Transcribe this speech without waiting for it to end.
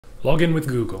Log in with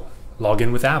Google. Log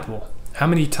in with Apple. How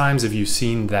many times have you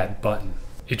seen that button?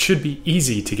 It should be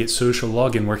easy to get social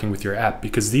login working with your app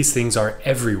because these things are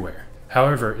everywhere.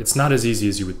 However, it's not as easy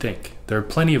as you would think. There are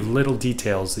plenty of little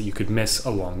details that you could miss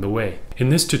along the way. In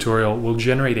this tutorial, we'll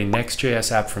generate a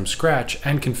Next.JS app from scratch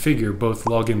and configure both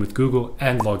login with Google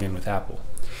and login with Apple.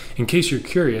 In case you're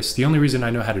curious, the only reason I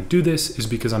know how to do this is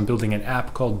because I'm building an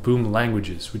app called Boom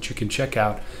Languages, which you can check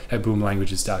out at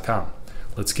boomlanguages.com.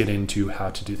 Let's get into how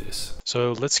to do this.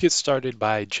 So let's get started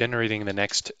by generating the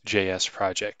Next.js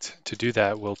project. To do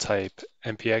that, we'll type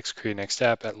npx create next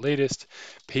app at latest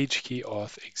PageKey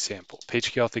auth example.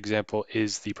 PageKey auth example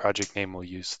is the project name we'll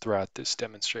use throughout this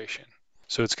demonstration.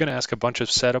 So it's going to ask a bunch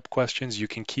of setup questions. You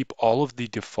can keep all of the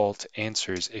default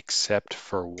answers except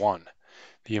for one.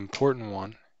 The important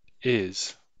one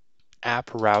is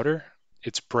app router.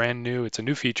 It's brand new. It's a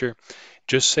new feature.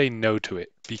 Just say no to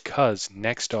it because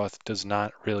NextAuth does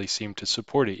not really seem to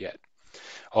support it yet.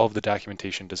 All of the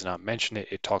documentation does not mention it.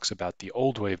 It talks about the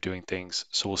old way of doing things,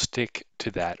 so we'll stick to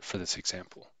that for this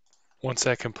example. Once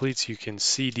that completes, you can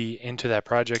cd into that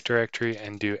project directory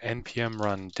and do npm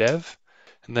run dev.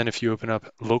 And then if you open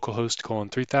up localhost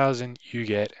 :3000, you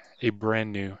get a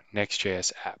brand new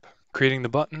Next.js app. Creating the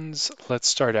buttons, let's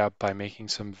start out by making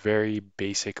some very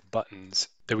basic buttons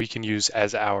that we can use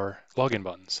as our login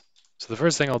buttons. So the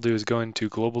first thing I'll do is go into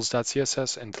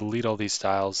globals.css and delete all these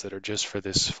styles that are just for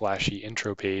this flashy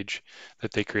intro page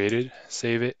that they created,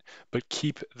 save it, but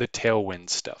keep the tailwind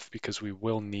stuff because we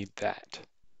will need that.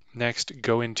 Next,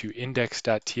 go into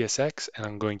index.tsx and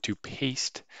I'm going to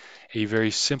paste a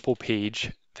very simple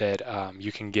page that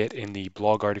you can get in the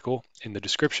blog article in the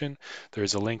description.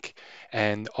 There's a link,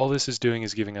 and all this is doing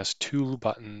is giving us two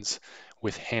buttons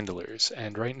with handlers,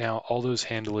 and right now all those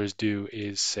handlers do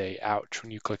is say ouch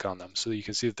when you click on them. So you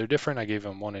can see that they're different. I gave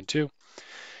them 1 and 2,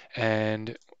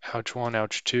 and ouch 1,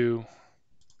 ouch 2,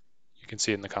 you can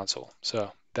see it in the console.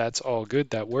 So that's all good,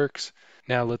 that works.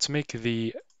 Now let's make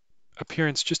the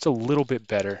appearance just a little bit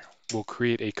better. We'll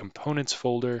create a components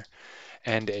folder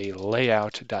and a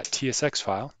layout.tsx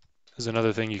file. There's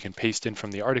another thing you can paste in from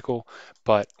the article,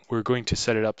 but we're going to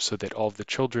set it up so that all of the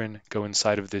children go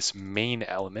inside of this main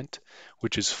element,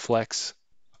 which is flex,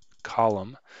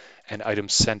 column, and item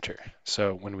center.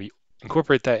 So when we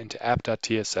incorporate that into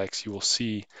app.tsx, you will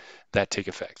see that take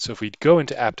effect. So if we go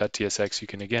into app.tsx, you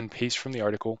can again paste from the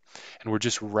article, and we're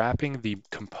just wrapping the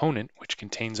component, which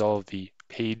contains all of the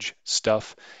page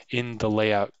stuff, in the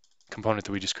layout component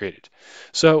that we just created.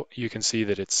 So you can see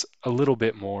that it's a little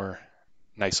bit more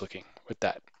nice looking with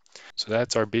that. So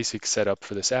that's our basic setup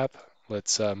for this app.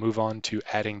 Let's move on to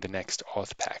adding the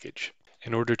NextAuth package.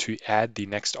 In order to add the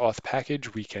NextAuth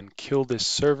package, we can kill this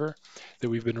server that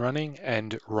we've been running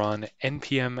and run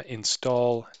npm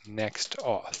install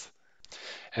NextAuth.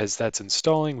 As that's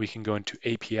installing, we can go into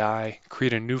API,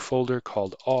 create a new folder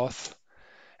called auth,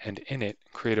 and in it,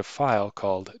 create a file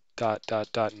called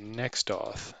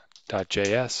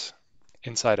 .nextauth.js.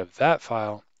 Inside of that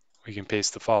file, we can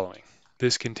paste the following.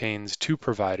 This contains two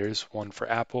providers, one for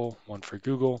Apple, one for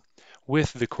Google,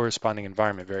 with the corresponding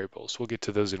environment variables. We'll get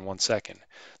to those in 1 second.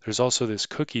 There's also this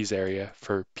cookies area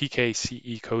for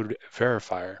PKCE code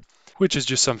verifier, which is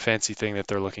just some fancy thing that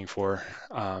they're looking for.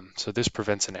 So this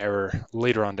prevents an error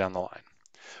later on down the line.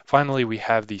 Finally, we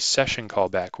have the session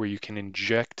callback where you can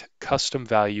inject custom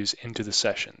values into the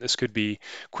session. This could be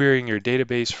querying your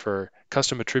database for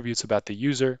custom attributes about the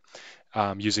user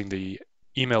using the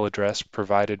email address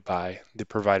provided by the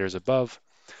providers above,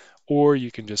 or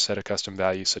you can just set a custom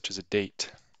value such as a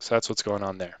date. So that's what's going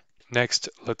on there. Next,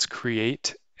 let's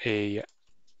create a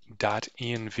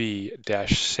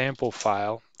 .env-sample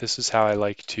file. This is how I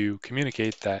like to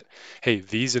communicate that, hey,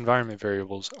 these environment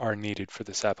variables are needed for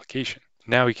this application.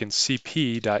 Now we can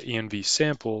cp.env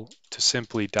sample to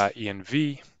simply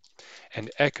 .env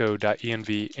and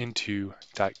echo.env into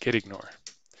 .getignore.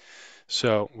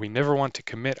 So we never want to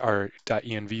commit our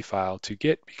 .env file to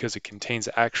Git because it contains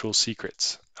actual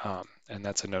secrets, and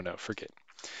that's a no-no for Git.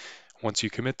 Once you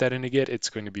commit that into Git, it's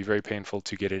going to be very painful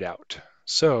to get it out.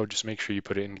 So just make sure you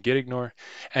put it in getignore,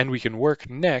 and we can work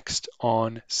next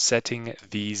on setting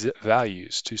these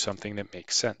values to something that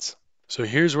makes sense. So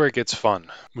here's where it gets fun.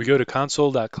 We go to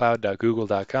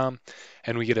console.cloud.google.com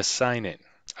and we get a sign in.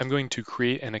 I'm going to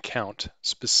create an account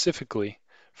specifically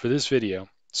for this video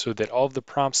so that all of the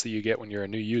prompts that you get when you're a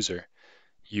new user,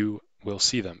 you will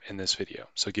see them in this video.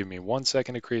 So give me 1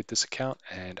 second to create this account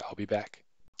and I'll be back.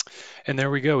 And there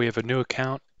we go. We have a new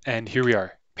account and here we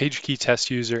are,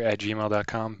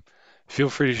 pagekeytestuser@gmail.com. Feel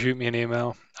free to shoot me an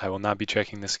email. I will not be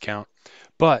checking this account,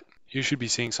 but You should be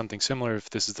seeing something similar if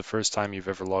this is the first time you've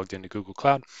ever logged into Google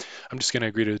Cloud. I'm just going to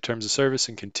agree to the terms of service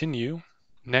and continue.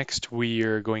 Next, we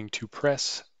are going to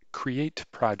press Create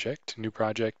Project, New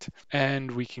Project, and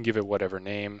we can give it whatever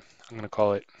name. I'm going to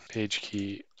call it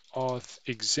PageKey Auth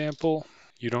Example.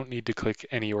 You don't need to click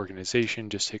any organization,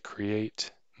 just hit Create.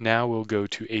 Now we'll go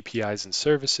to APIs and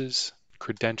Services,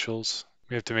 Credentials.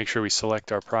 We have to make sure we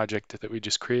select our project that we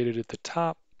just created at the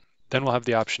top. Then we'll have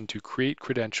the option to create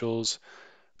credentials,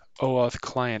 OAuth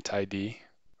client ID.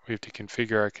 We have to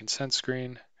configure our consent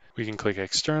screen. We can click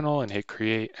External and hit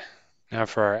Create. Now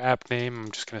for our app name,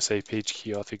 I'm just going to say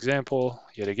PageKey Auth Example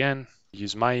yet again.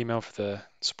 Use my email for the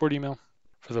support email.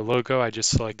 For the logo, I just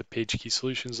select the PageKey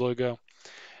Solutions logo.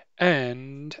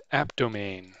 And app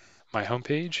domain, my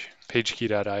homepage,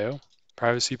 pagekey.io,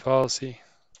 privacy policy,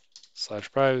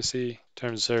 /privacy,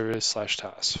 terms of service,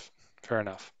 /TOS. Fair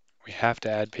enough. We have to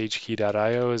add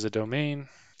pagekey.io as a domain,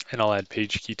 and I'll add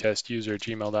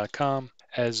pagekeytestuser@gmail.com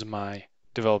as my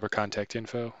developer contact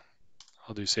info.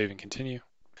 I'll do save and continue.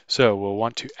 So we'll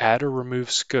want to add or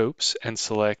remove scopes and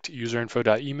select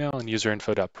userinfo.email and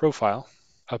userinfo.profile.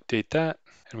 Update that,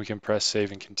 and we can press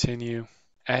save and continue.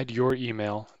 Add your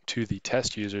email to the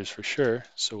test users for sure.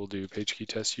 So we'll do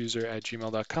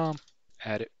pagekeytestuser@gmail.com,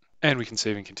 add it, and we can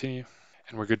save and continue,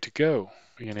 and we're good to go.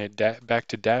 We're going to hit back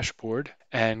to dashboard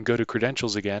and go to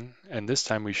credentials again, and this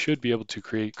time we should be able to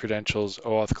create credentials,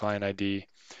 OAuth client ID,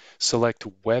 select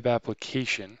web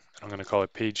application. I'm going to call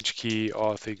it PageKey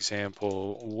Auth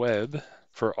Example Web.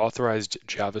 For authorized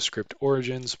JavaScript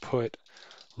origins, put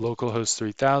localhost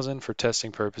 3000 for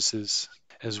testing purposes,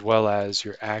 as well as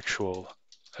your actual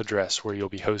address where you'll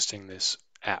be hosting this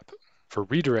app. For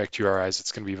redirect URIs,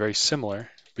 it's going to be very similar,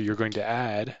 but you're going to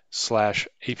add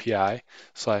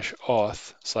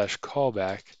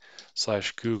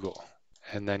 /API/auth/callback/Google.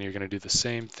 And then you're going to do the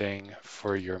same thing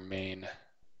for your main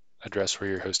address where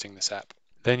you're hosting this app.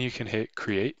 Then you can hit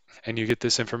create and you get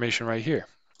this information right here.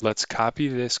 Let's copy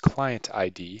this client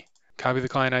ID, copy the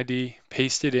client ID,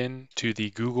 paste it in to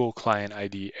the Google client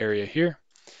ID area here,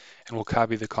 and we'll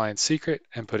copy the client secret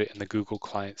and put it in the Google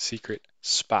client secret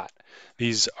spot.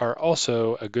 These are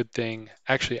also a good thing.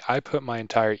 Actually, I put my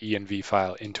entire env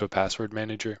file into a password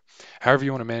manager. However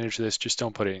you want to manage this, just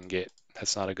don't put it in Git.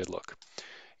 That's not a good look.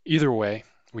 Either way,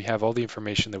 we have all the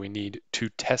information that we need to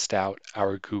test out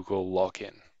our Google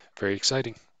login. Very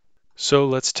exciting. So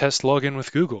let's test login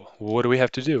with Google. What do we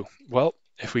have to do? Well,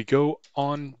 if we go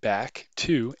on back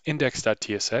to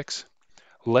index.tsx,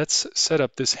 let's set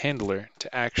up this handler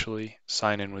to actually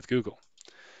sign in with Google.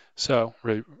 So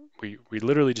we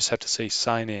literally just have to say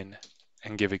sign in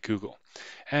and give it Google.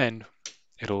 And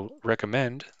it'll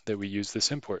recommend that we use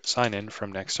this import, sign in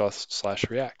from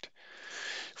NextAuth/React.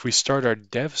 If we start our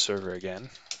dev server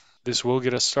again, this will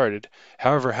get us started.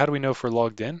 However, how do we know if we're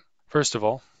logged in? First of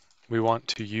all, we want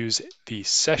to use the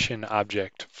session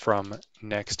object from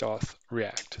NextAuth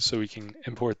React. So we can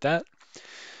import that.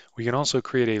 We can also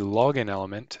create a login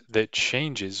element that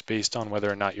changes based on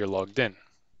whether or not you're logged in.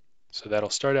 So that'll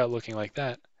start out looking like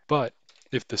that. But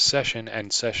if the session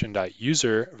and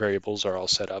session.user variables are all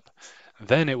set up,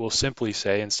 then it will simply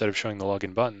say, instead of showing the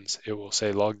login buttons, it will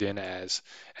say logged in as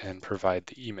and provide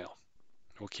the email.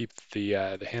 We'll keep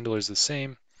the handlers the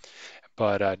same,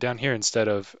 but down here, instead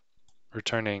of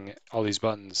returning all these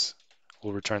buttons,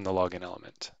 we'll return the login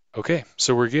element. Okay,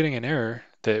 so we're getting an error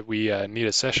that we need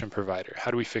a session provider.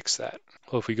 How do we fix that?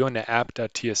 Well, if we go into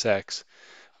app.tsx,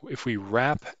 if we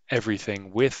wrap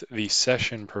everything with the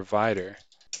session provider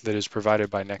that is provided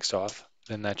by NextAuth,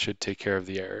 then that should take care of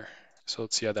the error. So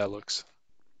let's see how that looks.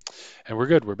 And we're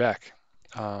good, we're back.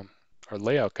 Our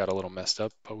layout got a little messed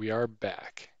up, but we are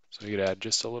back. So we could add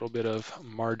just a little bit of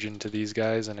margin to these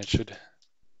guys and it should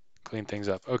clean things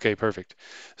up. Okay, perfect.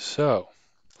 So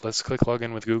let's click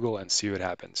login with Google and see what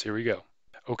happens. Here we go.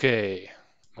 Okay,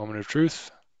 moment of truth.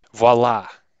 Voila,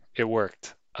 it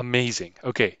worked. Amazing.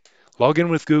 Okay, login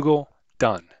with Google,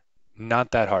 done.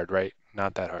 Not that hard, right?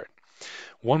 Not that hard.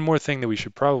 One more thing that we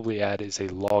should probably add is a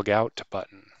logout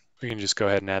button. We can just go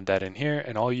ahead and add that in here,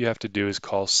 and all you have to do is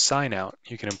call sign out.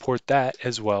 You can import that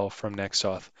as well from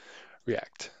NextAuth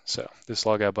React. So this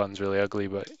logout button's really ugly,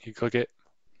 but you click it,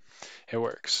 it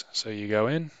works. So you go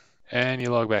in and you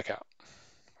log back out.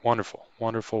 Wonderful,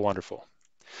 wonderful, wonderful.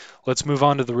 Let's move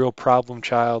on to the real problem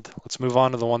child. Let's move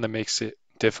on to the one that makes it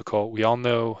difficult. We all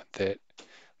know that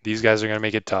these guys are going to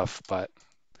make it tough, but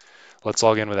let's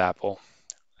log in with Apple.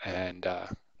 And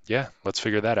yeah, let's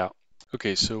figure that out.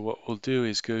 Okay, so what we'll do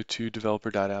is go to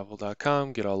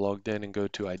developer.apple.com, get all logged in and go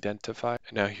to identify.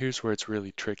 Now here's where it's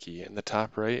really tricky. In the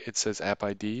top right, it says app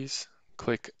IDs.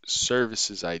 Click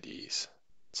services IDs.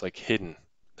 It's like hidden.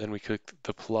 Then we click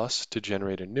the plus to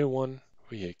generate a new one.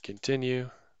 We hit continue.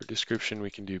 For description,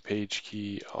 we can do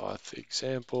PageKey auth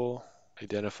example,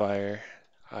 identifier,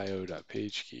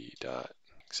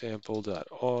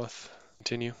 io.pagekey.example.auth.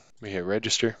 Continue. We hit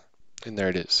register, and there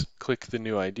it is. Click the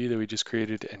new ID that we just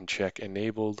created and check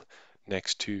enabled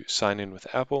next to sign in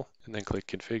with Apple, and then click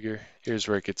configure. Here's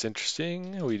where it gets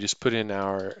interesting. We just put in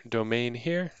our domain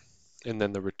here, and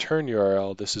then the return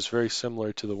URL. This is very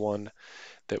similar to the one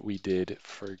that we did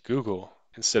for Google.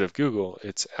 Instead of Google,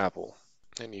 it's Apple.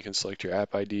 And you can select your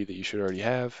app ID that you should already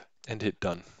have and hit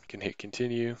done. You can hit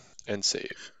continue and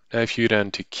save. Now if you go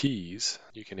down to keys,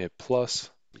 you can hit plus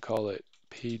and call it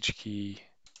PageKey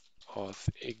auth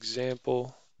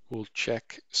example. We'll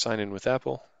check sign in with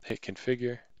Apple, hit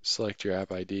configure, select your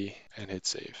app ID and hit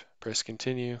save. Press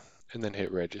continue and then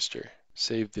hit register.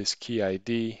 Save this key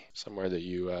ID somewhere that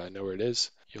you know where it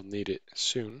is. You'll need it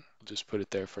soon. I'll just put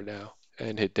it there for now.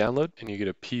 And hit download and you get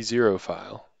a P0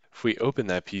 file. If we open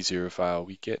that P0 file,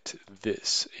 we get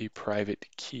this, a private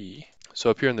key.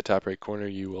 So up here in the top right corner,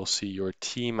 you will see your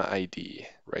team ID.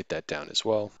 Write that down as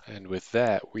well. And with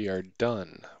that, we are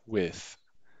done with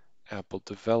Apple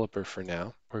Developer for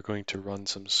now. We're going to run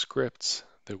some scripts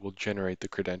that will generate the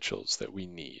credentials that we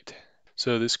need.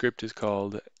 So this script is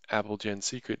called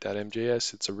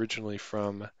appleGenSecret.mjs. It's originally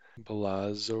from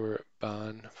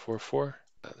Balazorban44.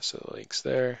 So the link's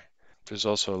there. There's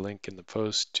also a link in the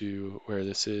post to where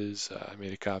this is. I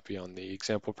made a copy on the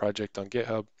example project on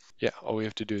GitHub. Yeah, all we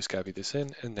have to do is copy this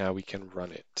in, and now we can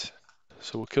run it.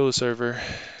 So we'll kill the server.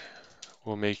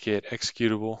 We'll make it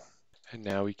executable. And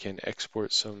now we can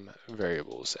export some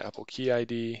variables. Apple key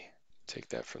ID, take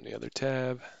that from the other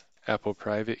tab. Apple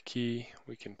private key,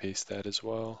 we can paste that as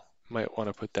well. Might want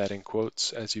to put that in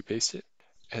quotes as you paste it.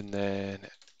 And then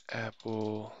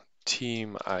Apple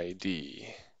team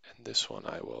ID. And this one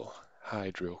I will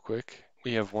hide real quick.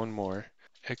 We have one more.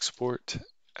 Export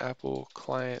Apple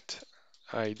client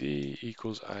ID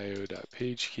equals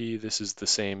io.pagekey. This is the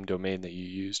same domain that you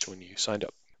used when you signed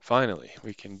up. Finally,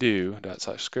 we can do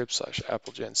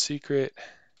 /script/applegensecret,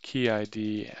 key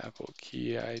ID, Apple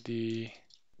key ID,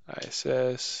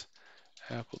 ISS,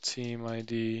 Apple team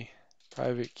ID,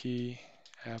 private key,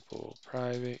 Apple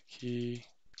private key,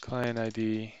 client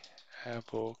ID,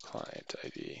 Apple client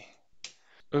ID.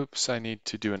 Oops, I need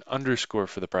to do an underscore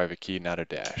for the private key, not a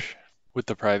dash. With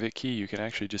the private key, you can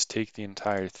actually just take the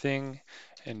entire thing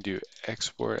and do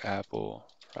export Apple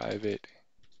private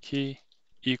key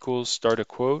equals, start a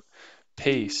quote,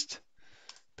 paste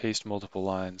multiple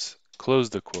lines, close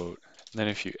the quote, and then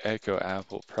if you echo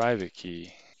Apple private key,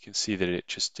 you can see that it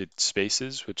just did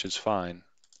spaces, which is fine.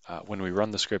 When we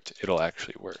run the script, it'll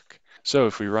actually work. So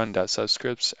if we run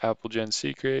 .subscripts,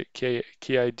 applegensecret,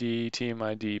 key ID, team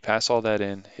ID, pass all that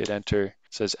in, hit enter, it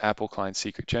says Apple client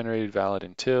secret generated, valid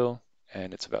until,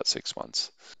 and it's about 6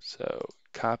 months. So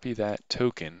copy that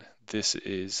token. This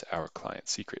is our client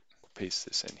secret. Paste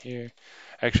this in here.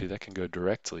 Actually, that can go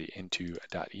directly into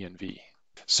 .env.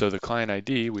 So the client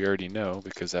ID we already know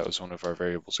because that was one of our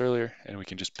variables earlier, and we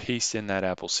can just paste in that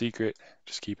Apple secret.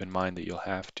 Just keep in mind that you'll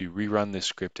have to rerun this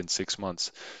script in 6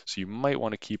 months, so you might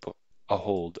want to keep a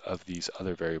hold of these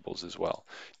other variables as well.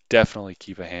 Definitely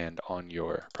keep a hand on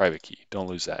your private key. Don't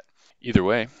lose that. Either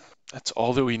way, that's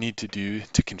all that we need to do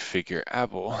to configure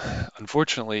Apple.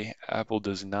 Unfortunately, Apple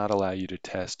does not allow you to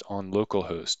test on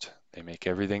localhost. They make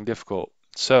everything difficult.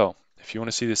 So if you want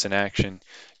to see this in action,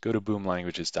 go to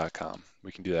boomlanguages.com.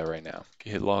 We can do that right now.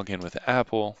 You hit login with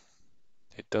Apple.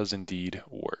 It does indeed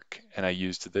work. And I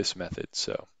used this method,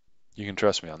 so you can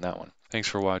trust me on that one. Thanks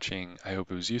for watching. I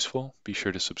hope it was useful. Be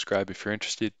sure to subscribe if you're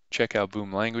interested. Check out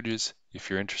Boom Languages if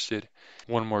you're interested.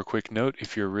 One more quick note,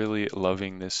 if you're really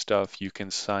loving this stuff, you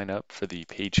can sign up for the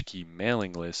PageKey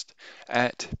mailing list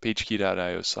at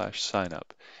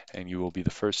pagekey.io/signup, and you will be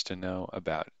the first to know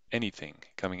about anything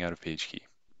coming out of PageKey.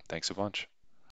 Thanks a bunch.